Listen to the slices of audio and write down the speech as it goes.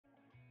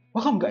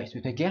Welcome guys,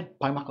 with again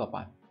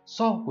panglimakegelapan.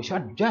 So Fu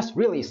Xuan just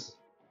released.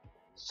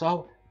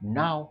 So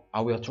now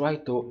I will try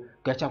to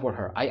gacha for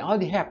her. I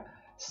already have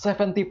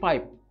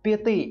 75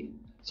 PT.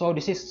 So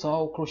this is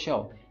so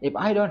crucial. If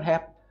I don't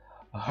have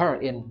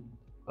her in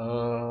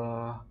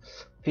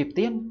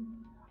 15,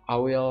 I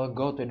will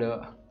go to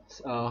the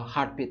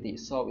hard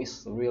PT. So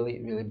it's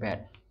really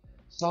bad.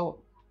 So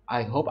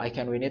I hope I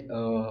can win it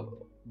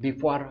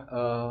before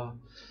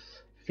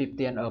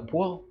 15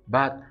 pool,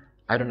 but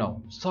I don't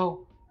know.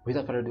 So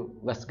without further ado,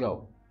 let's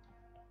go.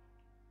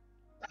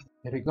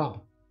 Here we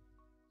go.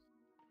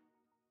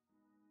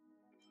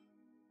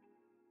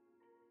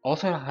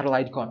 Also her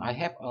light con. I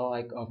have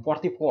like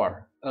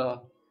 44.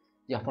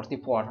 Yeah,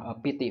 44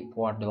 PT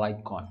for the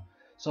light con.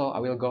 So I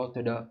will go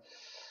to the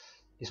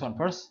this one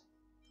first.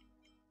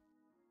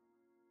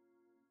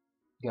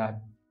 God.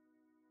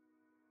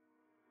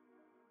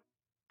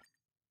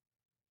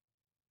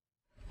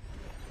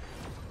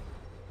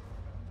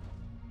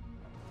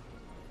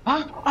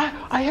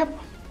 I have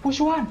Fu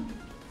Xuan.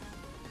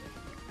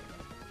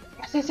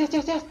 Yes.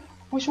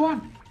 Fu Xuan.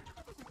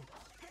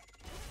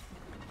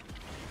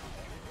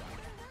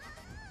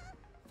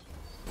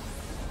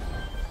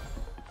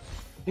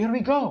 Here we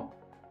go.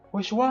 Fu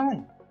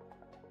Xuan.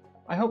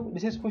 I hope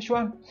this is Fu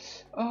Xuan.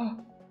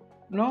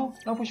 No,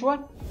 no Fu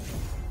Xuan.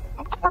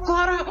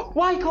 Clara!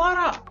 Why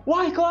Clara?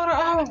 Why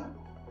Clara?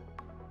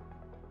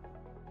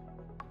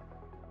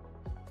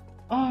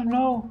 Oh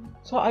no!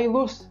 So I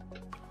lose.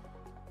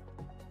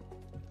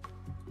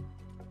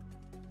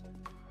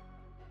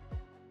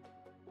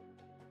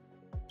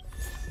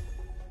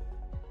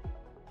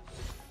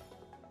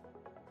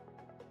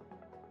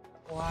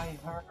 Why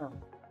her?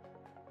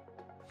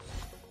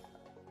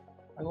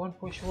 I want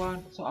Fu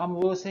Xuan, so I'm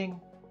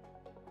losing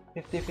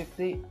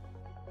 50-50.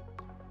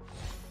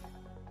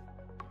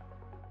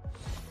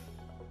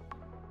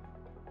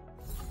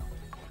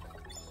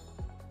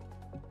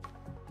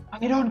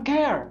 I don't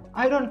care.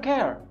 I don't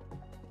care.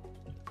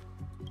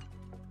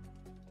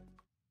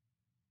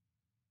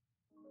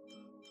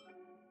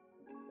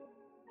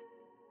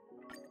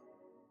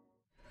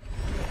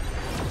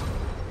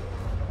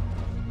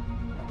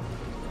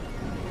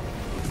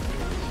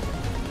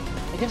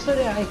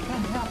 Yesterday I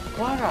can't help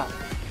Clara.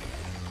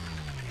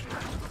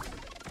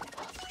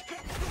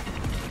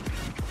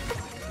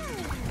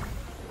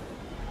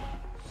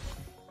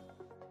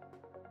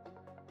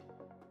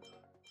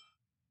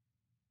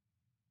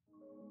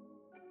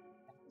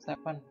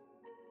 Seven.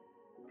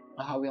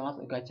 I will not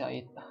gacha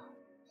it.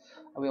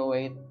 I will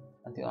wait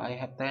until I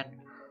have 10.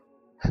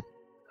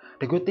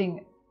 The good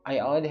thing I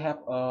already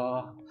have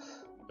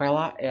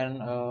Pella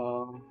and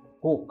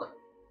Hook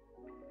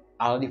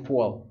already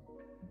full.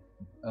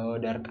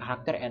 Their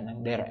character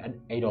and their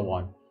idol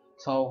one.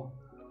 So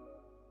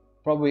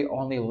probably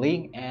only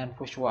Link and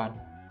Fu Xuan.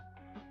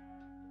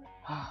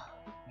 Man.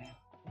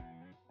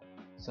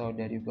 So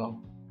there you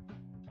go.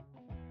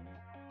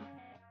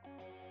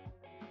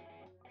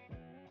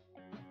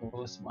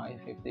 Lose my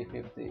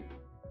 50-50.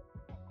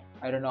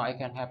 I don't know, I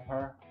can have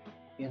her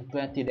in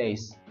 20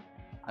 days.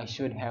 I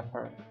should have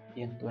her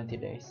in 20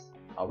 days.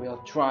 I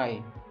will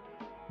try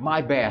my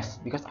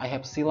best because I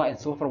have Scylla and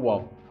Silver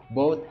Wolf.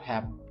 Both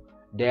have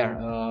their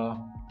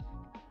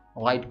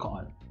light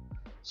con.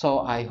 So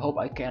I hope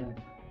I can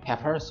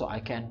have her so I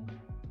can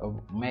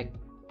make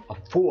a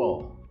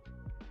full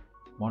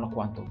mono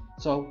quantum.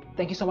 So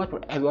thank you so much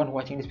for everyone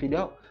watching this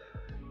video.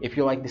 If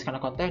you like this kind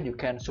of content, you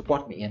can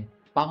support me in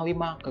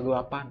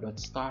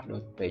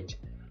panglimakegelapan.start.page.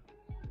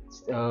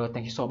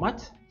 Thank you so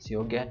much. See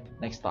you again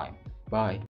next time. Bye.